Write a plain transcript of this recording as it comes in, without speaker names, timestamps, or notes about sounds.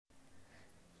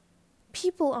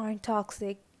People aren't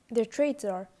toxic, their traits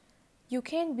are. You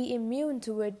can't be immune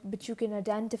to it, but you can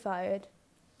identify it.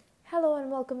 Hello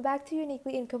and welcome back to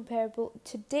Uniquely Incomparable.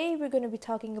 Today we're going to be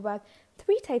talking about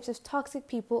 3 types of toxic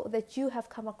people that you have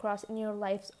come across in your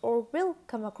lives or will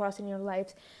come across in your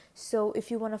lives. So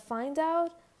if you want to find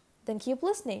out, then keep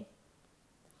listening.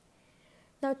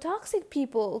 Now, toxic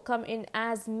people come in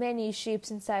as many shapes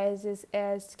and sizes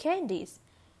as candies.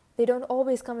 They don't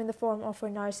always come in the form of a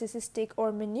narcissistic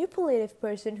or manipulative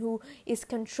person who is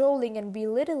controlling and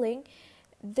belittling.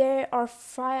 There are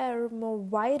far more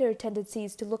wider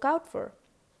tendencies to look out for.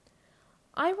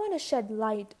 I want to shed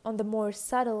light on the more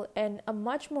subtle and a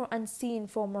much more unseen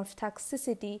form of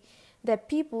toxicity that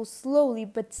people slowly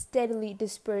but steadily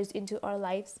disperse into our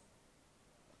lives.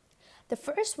 The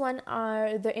first one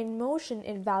are the emotion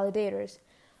invalidators.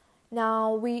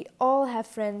 Now, we all have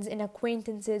friends and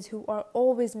acquaintances who are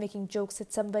always making jokes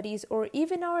at somebody's or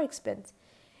even our expense.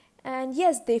 And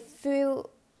yes, they fill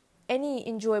any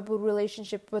enjoyable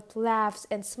relationship with laughs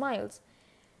and smiles.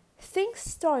 Things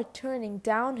start turning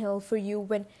downhill for you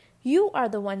when you are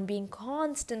the one being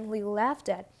constantly laughed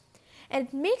at, and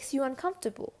it makes you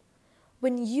uncomfortable.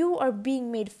 When you are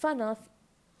being made fun of,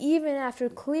 even after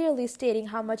clearly stating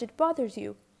how much it bothers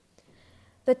you.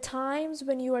 The times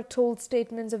when you are told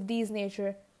statements of these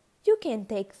nature, you can't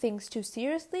take things too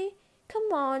seriously,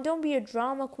 come on, don't be a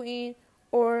drama queen,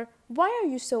 or why are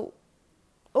you so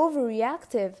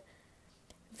overreactive?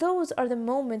 Those are the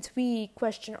moments we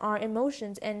question our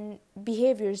emotions and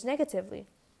behaviors negatively.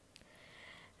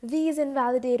 These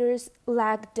invalidators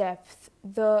lack depth,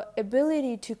 the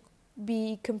ability to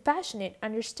be compassionate,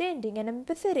 understanding, and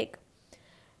empathetic.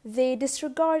 They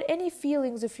disregard any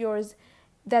feelings of yours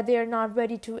that they are not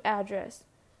ready to address.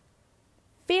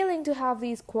 Failing to have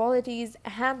these qualities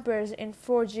hampers in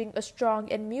forging a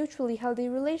strong and mutually healthy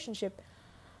relationship.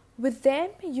 With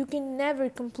them, you can never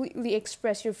completely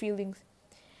express your feelings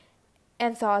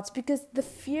and thoughts because the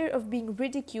fear of being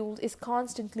ridiculed is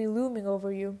constantly looming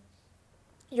over you.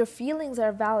 Your feelings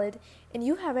are valid and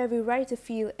you have every right to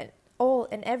feel all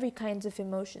and every kinds of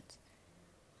emotions.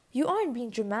 You aren't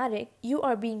being dramatic, you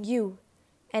are being you.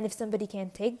 And if somebody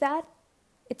can't take that,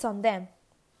 it's on them.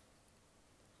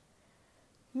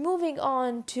 Moving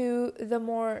on to the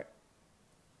more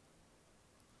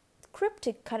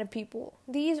cryptic kind of people.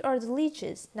 These are the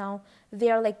leeches. Now,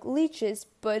 they are like leeches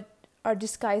but are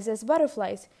disguised as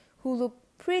butterflies who look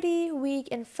pretty, weak,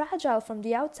 and fragile from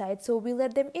the outside, so we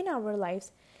let them in our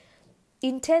lives,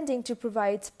 intending to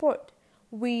provide support.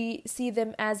 We see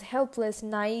them as helpless,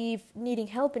 naive, needing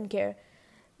help and care.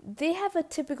 They have a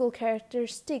typical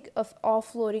characteristic of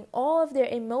offloading all of their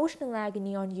emotional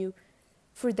agony on you.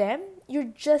 For them, you're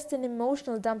just an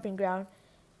emotional dumping ground.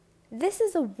 This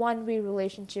is a one-way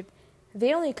relationship.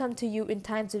 They only come to you in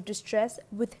times of distress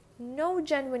with no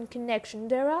genuine connection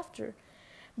thereafter.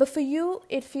 But for you,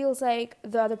 it feels like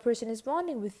the other person is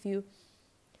bonding with you.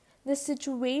 This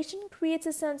situation creates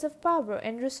a sense of power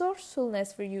and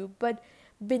resourcefulness for you, but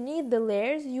beneath the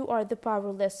layers, you are the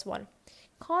powerless one,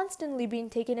 constantly being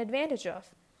taken advantage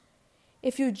of.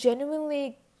 If you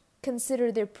genuinely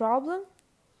consider their problem,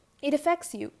 it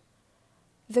affects you.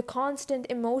 The constant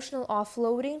emotional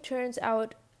offloading turns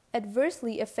out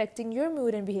adversely affecting your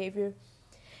mood and behavior,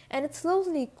 and it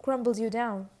slowly crumbles you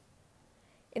down.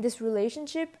 In this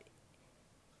relationship,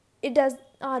 it does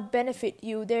not benefit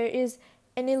you. There is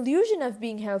an illusion of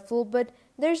being helpful, but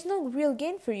there's no real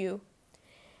gain for you.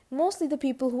 Mostly the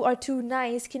people who are too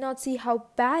nice cannot see how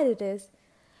bad it is,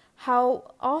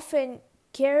 how often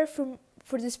care for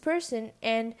this person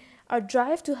and our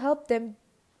drive to help them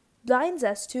blinds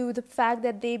us to the fact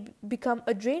that they become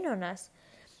a drain on us.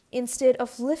 Instead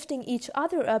of lifting each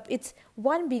other up, it's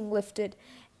one being lifted,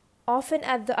 often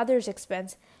at the other's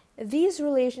expense. These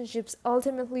relationships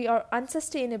ultimately are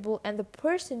unsustainable, and the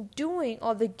person doing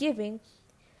all the giving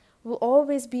will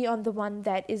always be on the one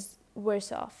that is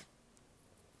worse off.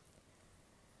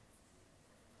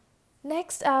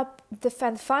 Next up, the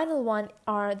final one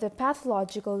are the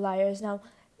pathological liars. Now,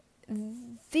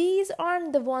 these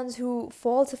aren't the ones who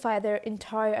falsify their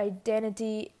entire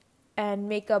identity and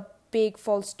make up big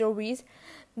false stories.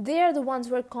 They are the ones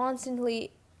who are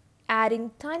constantly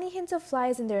adding tiny hints of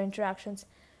lies in their interactions.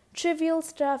 Trivial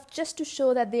stuff just to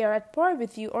show that they are at par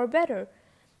with you or better.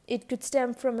 It could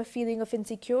stem from a feeling of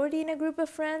insecurity in a group of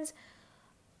friends,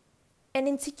 an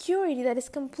insecurity that is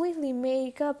completely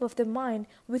made up of the mind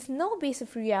with no base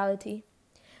of reality.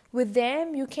 With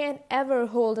them, you can't ever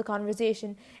hold a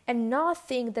conversation and not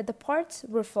think that the parts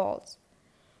were false.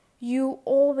 You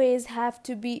always have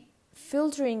to be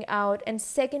filtering out and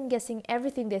second-guessing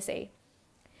everything they say.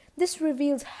 This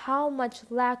reveals how much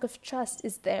lack of trust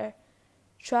is there.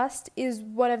 Trust is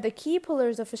one of the key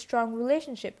pillars of a strong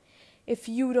relationship. If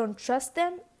you don't trust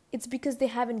them, it's because they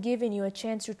haven't given you a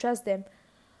chance to trust them,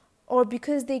 or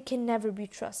because they can never be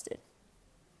trusted.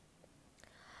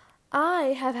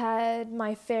 I have had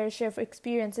my fair share of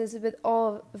experiences with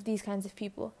all of these kinds of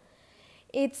people.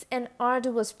 It's an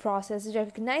arduous process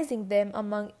recognizing them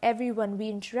among everyone we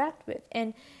interact with,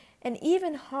 and an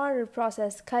even harder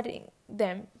process cutting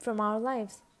them from our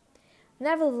lives.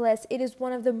 Nevertheless, it is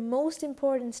one of the most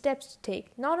important steps to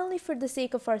take, not only for the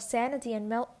sake of our sanity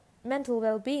and mental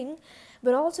well being,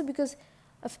 but also because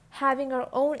of having our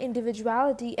own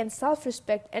individuality and self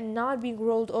respect and not being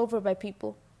rolled over by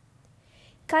people.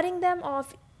 Cutting them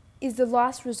off is the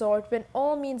last resort when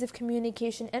all means of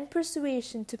communication and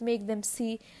persuasion to make them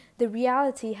see the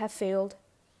reality have failed.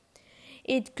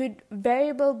 It could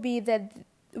very well be that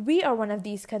we are one of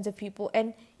these kinds of people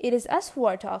and it is us who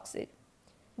are toxic.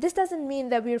 This doesn't mean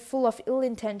that we are full of ill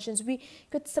intentions. We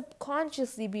could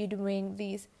subconsciously be doing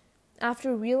these.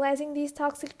 After realizing these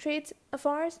toxic traits of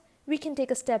ours, we can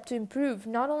take a step to improve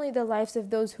not only the lives of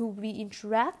those who we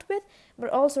interact with, but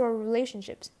also our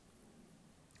relationships.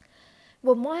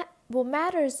 What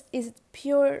matters is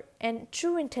pure and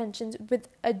true intentions with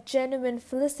a genuine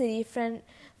felicity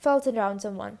felt around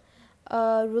someone.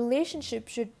 A relationship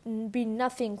should be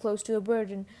nothing close to a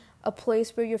burden, a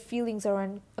place where your feelings are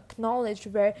unacknowledged,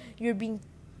 where you're being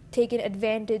taken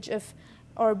advantage of,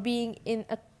 or being in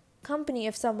a company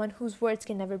of someone whose words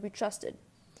can never be trusted.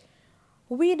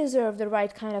 We deserve the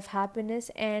right kind of happiness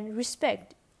and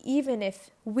respect, even if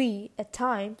we, at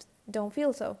times, don't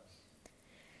feel so.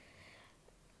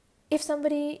 If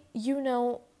somebody you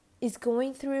know is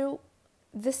going through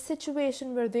this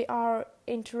situation where they are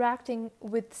interacting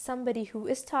with somebody who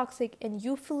is toxic and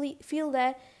you feel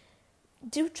that,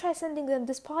 do try sending them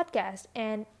this podcast,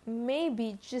 and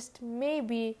maybe, just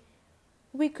maybe,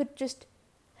 we could just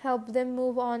help them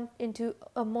move on into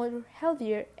a more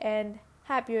healthier and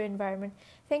happier environment.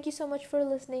 Thank you so much for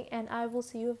listening, and I will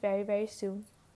see you very, very soon.